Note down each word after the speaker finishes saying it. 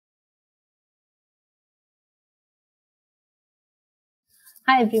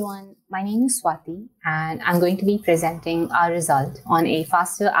Hi everyone, my name is Swati and I'm going to be presenting our result on a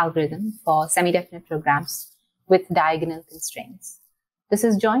faster algorithm for semi-definite programs with diagonal constraints. This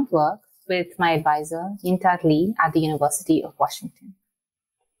is joint work with my advisor, Yintat Lee at the University of Washington.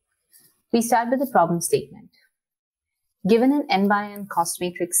 We start with the problem statement. Given an n by n cost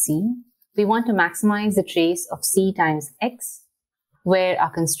matrix C, we want to maximize the trace of C times X, where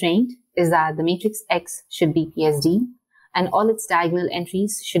our constraint is that the matrix X should be PSD and all its diagonal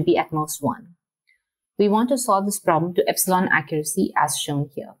entries should be at most 1. We want to solve this problem to epsilon accuracy as shown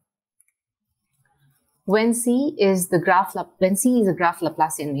here. When C is a graph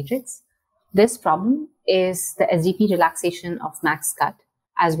Laplacian matrix, this problem is the SDP relaxation of max cut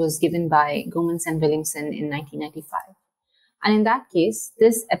as was given by Gomans and Williamson in 1995. And in that case,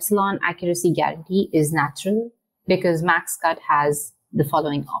 this epsilon accuracy guarantee is natural because max cut has the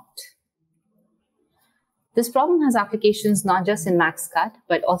following opt. This problem has applications not just in max cut,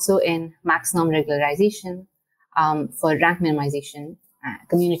 but also in max norm regularization, for rank minimization,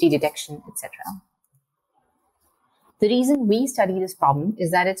 community detection, etc. The reason we study this problem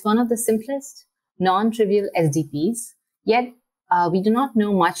is that it's one of the simplest, non-trivial SDPs, yet we do not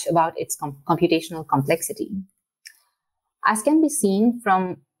know much about its computational complexity. As can be seen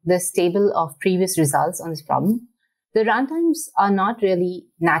from this table of previous results on this problem, the runtimes are not really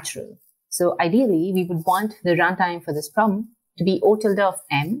natural. So ideally, we would want the runtime for this problem to be O tilde of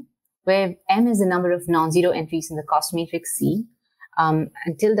M, where M is the number of non-zero entries in the cost matrix C, and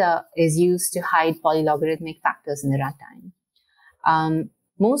tilde is used to hide polylogarithmic factors in the runtime.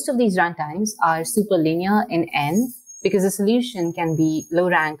 Most of these runtimes are superlinear in N because the solution can be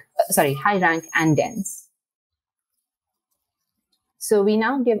high rank and dense. So we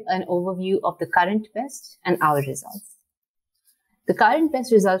now give an overview of the current best and our results. The current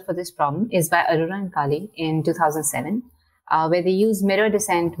best result for this problem is by Arora and Kale in 2007, where they use mirror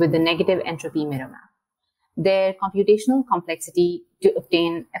descent with the negative entropy mirror map. Their computational complexity to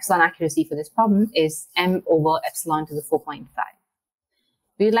obtain epsilon accuracy for this problem is m over epsilon to the 4.5.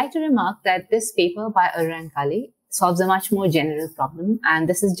 We would like to remark that this paper by Arora and Kale solves a much more general problem, and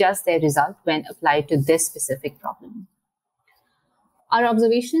this is just their result when applied to this specific problem. Our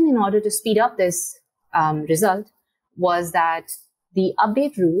observation in order to speed up this result was that the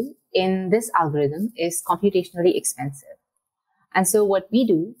update rule in this algorithm is computationally expensive. And so what we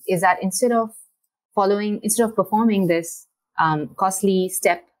do is that instead of performing this costly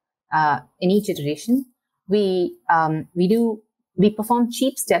step in each iteration, we perform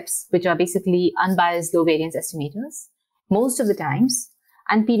cheap steps, which are basically unbiased low variance estimators most of the times,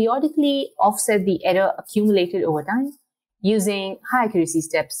 and periodically offset the error accumulated over time using high accuracy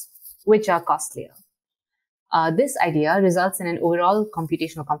steps, which are costlier. This idea results in an overall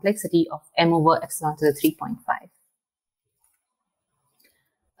computational complexity of m over epsilon to the 3.5.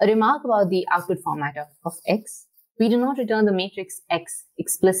 A remark about the output format of X. We do not return the matrix X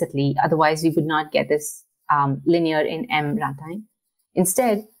explicitly, otherwise we would not get this linear in M runtime.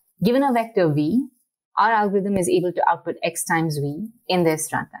 Instead, given a vector V, our algorithm is able to output X times V in this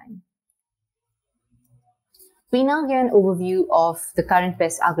runtime. We now get an overview of the current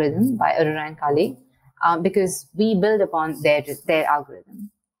best algorithm by Arora and Kale, because we build upon their algorithm.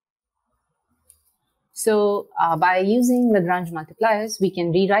 So by using Lagrange multipliers, we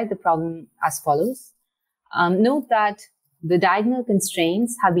can rewrite the problem as follows. Note that the diagonal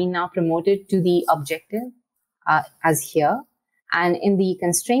constraints have been now promoted to the objective as here. And in the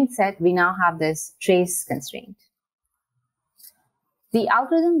constraint set, we now have this trace constraint. The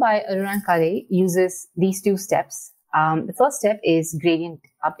algorithm by Arora and Kale uses these two steps. The first step is gradient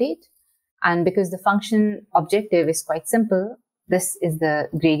update. And because the function objective is quite simple, this is the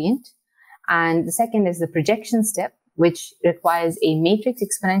gradient. And the second is the projection step, which requires a matrix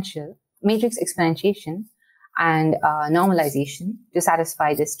exponentiation and normalization to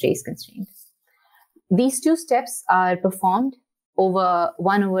satisfy this trace constraint. These two steps are performed over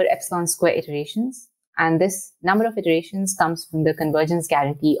 1 over epsilon square iterations. And this number of iterations comes from the convergence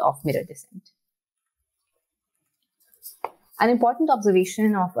guarantee of mirror descent. An important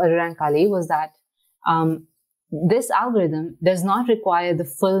observation of Arora and Kale was that this algorithm does not require the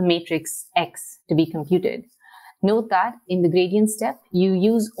full matrix X to be computed. Note that in the gradient step, you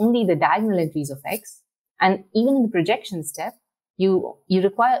use only the diagonal entries of X, and even in the projection step, you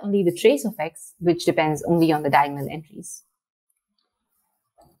require only the trace of X, which depends only on the diagonal entries.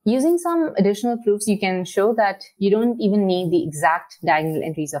 Using some additional proofs, you can show that you don't even need the exact diagonal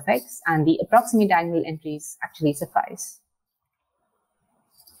entries of X, and the approximate diagonal entries actually suffice.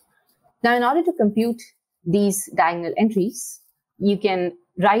 Now, in order to compute these diagonal entries, you can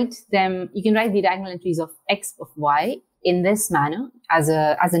write the diagonal entries of X of Y in this manner as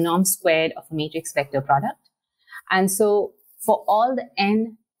a norm squared of a matrix vector product. And so for all the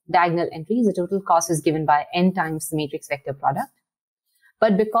n diagonal entries, the total cost is given by n times the matrix vector product.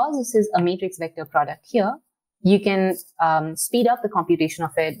 But because this is a matrix vector product here, you can speed up the computation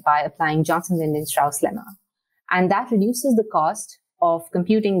of it by applying Johnson-Linden-Strauss lemma. And that reduces the cost of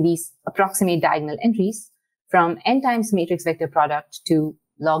computing these approximate diagonal entries from n times matrix vector product to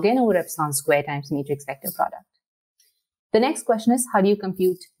log n over epsilon square times matrix vector product. The next question is, how do you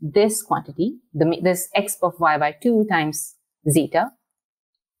compute this quantity, this x of y by 2 times zeta?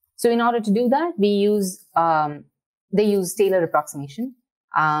 So in order to do that, they use Taylor approximation.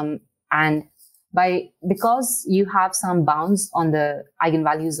 And because you have some bounds on the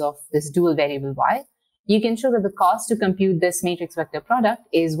eigenvalues of this dual variable y, you can show that the cost to compute this matrix vector product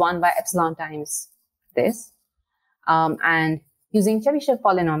is 1 by epsilon times this. And using Chebyshev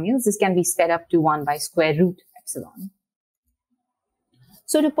polynomials, this can be sped up to 1 by square root epsilon.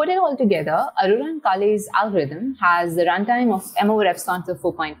 So to put it all together, Arora and Kale's algorithm has the runtime of m over epsilon to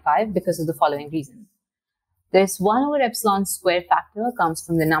 4.5 because of the following reason. This 1 over epsilon square factor comes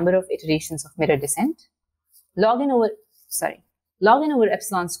from the number of iterations of mirror descent. Log n over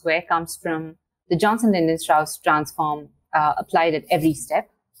epsilon square comes from the Johnson-Linden-Strauss transform applied at every step.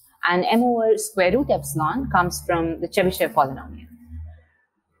 And m over square root epsilon comes from the Chebyshev polynomial.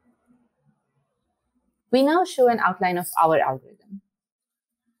 We now show an outline of our algorithm.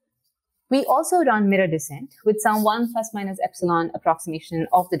 We also run mirror descent with some 1 plus minus epsilon approximation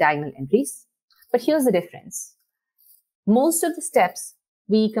of the diagonal entries. But here's the difference. Most of the steps,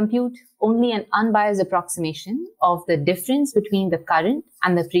 we compute only an unbiased approximation of the difference between the current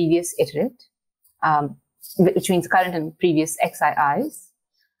and the previous iterate, between the current and previous xii's.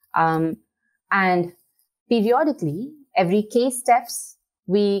 And periodically, every k steps,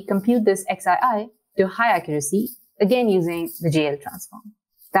 we compute this xii to high accuracy, again using the JL transform.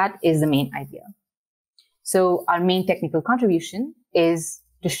 That is the main idea. So our main technical contribution is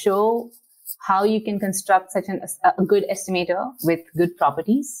to show how you can construct such a good estimator with good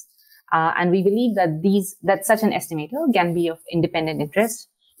properties. And we believe that such an estimator can be of independent interest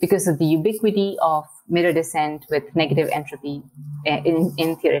because of the ubiquity of mirror descent with negative entropy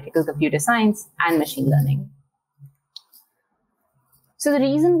in theoretical computer science and machine learning. So the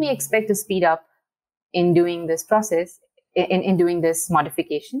reason we expect to speed up in doing this process, in doing this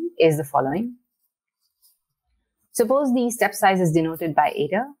modification, is the following. Suppose the step size is denoted by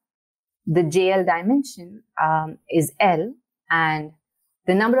eta. The JL dimension is L, and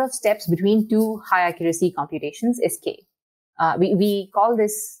the number of steps between two high accuracy computations is K. We call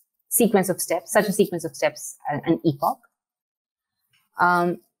this sequence of steps, such a sequence of steps, an epoch.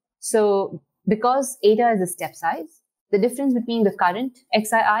 So because eta is the step size, the difference between the current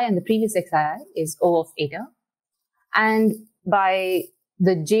xii and the previous xii is O of eta. And by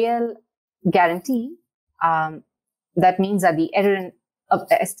the JL guarantee, that means that the error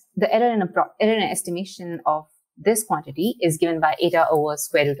in estimation of this quantity is given by eta over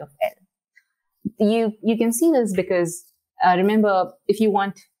square root of L. You can see this because remember, if you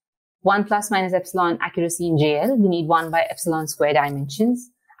want 1 plus minus epsilon accuracy in JL, you need 1 by epsilon square dimensions.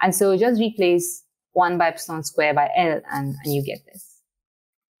 And so just replace 1 by epsilon square by L and you get this.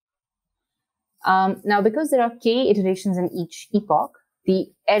 Now, because there are k iterations in each epoch,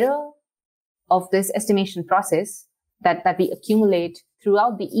 the error of this estimation process that we accumulate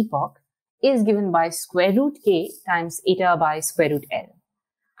throughout the epoch is given by square root k times eta by square root L.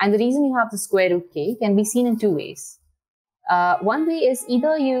 And the reason you have the square root k can be seen in two ways. One way is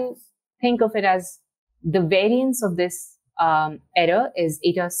either you think of it as the variance of this error is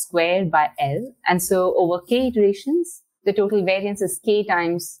eta squared by L. And so over k iterations, the total variance is k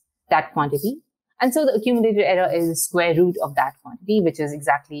times that quantity. And so the accumulated error is the square root of that quantity, which is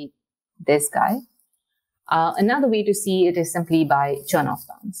exactly this guy. Another way to see it is simply by Chernoff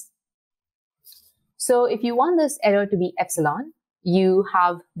bounds. So if you want this error to be epsilon, you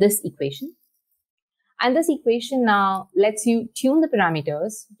have this equation. And this equation now lets you tune the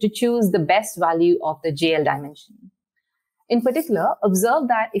parameters to choose the best value of the JL dimension. In particular, observe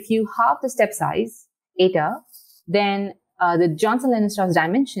that if you halve the step size, eta, then the Johnson-Linden-Strauss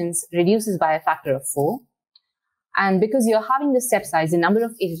dimensions reduces by a factor of 4. And because you're halving the step size, the number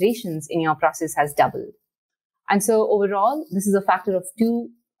of iterations in your process has doubled. And so overall, this is a factor of 2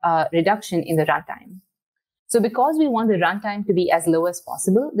 reduction in the runtime. So because we want the runtime to be as low as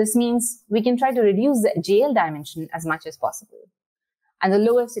possible, this means we can try to reduce the JL dimension as much as possible. And the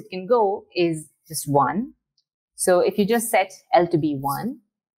lowest it can go is just 1. So if you just set L to be 1,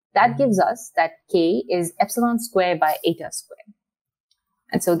 that gives us that K is epsilon square by eta square.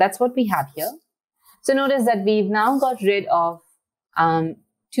 And so that's what we have here. So notice that we've now got rid of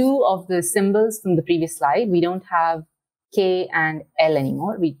two of the symbols from the previous slide. We don't have K and L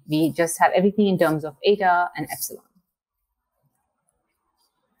anymore. We just have everything in terms of eta and epsilon.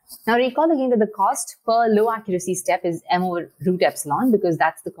 Now recall again that the cost per low accuracy step is m over root epsilon, because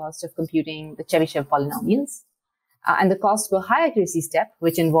that's the cost of computing the Chebyshev polynomials. And the cost per high accuracy step,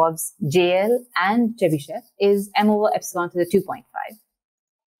 which involves JL and Chebyshev, is m over epsilon to the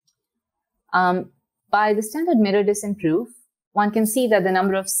 2.5. By the standard mirror descent proof, one can see that the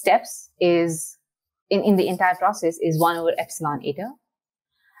number of steps is in the entire process is 1 over epsilon eta.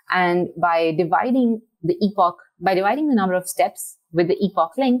 And by dividing the number of steps with the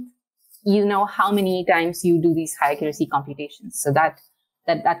epoch length, you know how many times you do these high accuracy computations. So that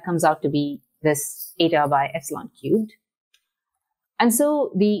comes out to be this eta by epsilon cubed. And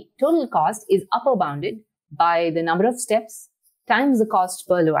so the total cost is upper bounded by the number of steps times the cost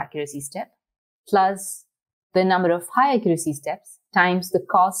per low accuracy step plus the number of high accuracy steps times the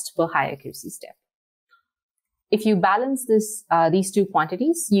cost per high accuracy step. If you balance these two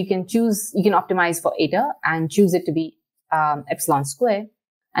quantities, you can optimize for eta and choose it to be epsilon square.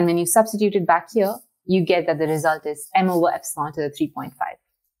 And when you substitute it back here, you get that the result is m over epsilon to the 3.5.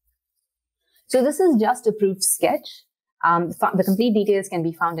 So this is just a proof sketch. The complete details can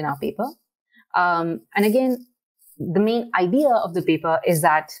be found in our paper. And again, the main idea of the paper is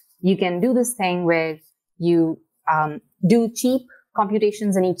that you can do this thing where you do cheap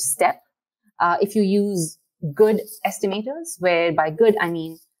computations in each step. If you use good estimators, where by good I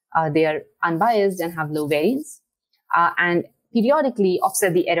mean they are unbiased and have low variance, and periodically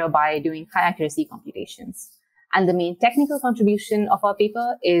offset the error by doing high accuracy computations. And the main technical contribution of our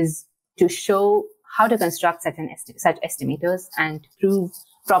paper is to show how to construct such estimators and prove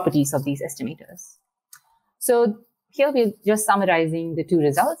properties of these estimators. So here we're just summarizing the two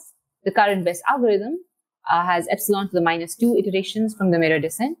results. The current best algorithm has epsilon to the -2 iterations from the mirror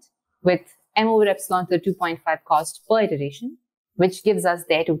descent with m over epsilon to the 2.5 cost per iteration, which gives us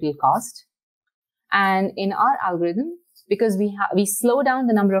their total cost. And in our algorithm, because we slow down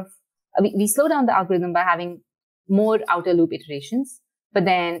the algorithm by having more outer loop iterations, but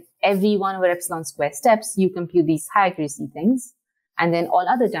then every 1 over epsilon square steps, you compute these high accuracy things. And then all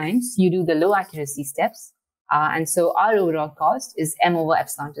other times, you do the low accuracy steps. And so our overall cost is m over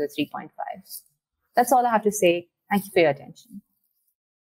epsilon to the 3.5. That's all I have to say. Thank you for your attention.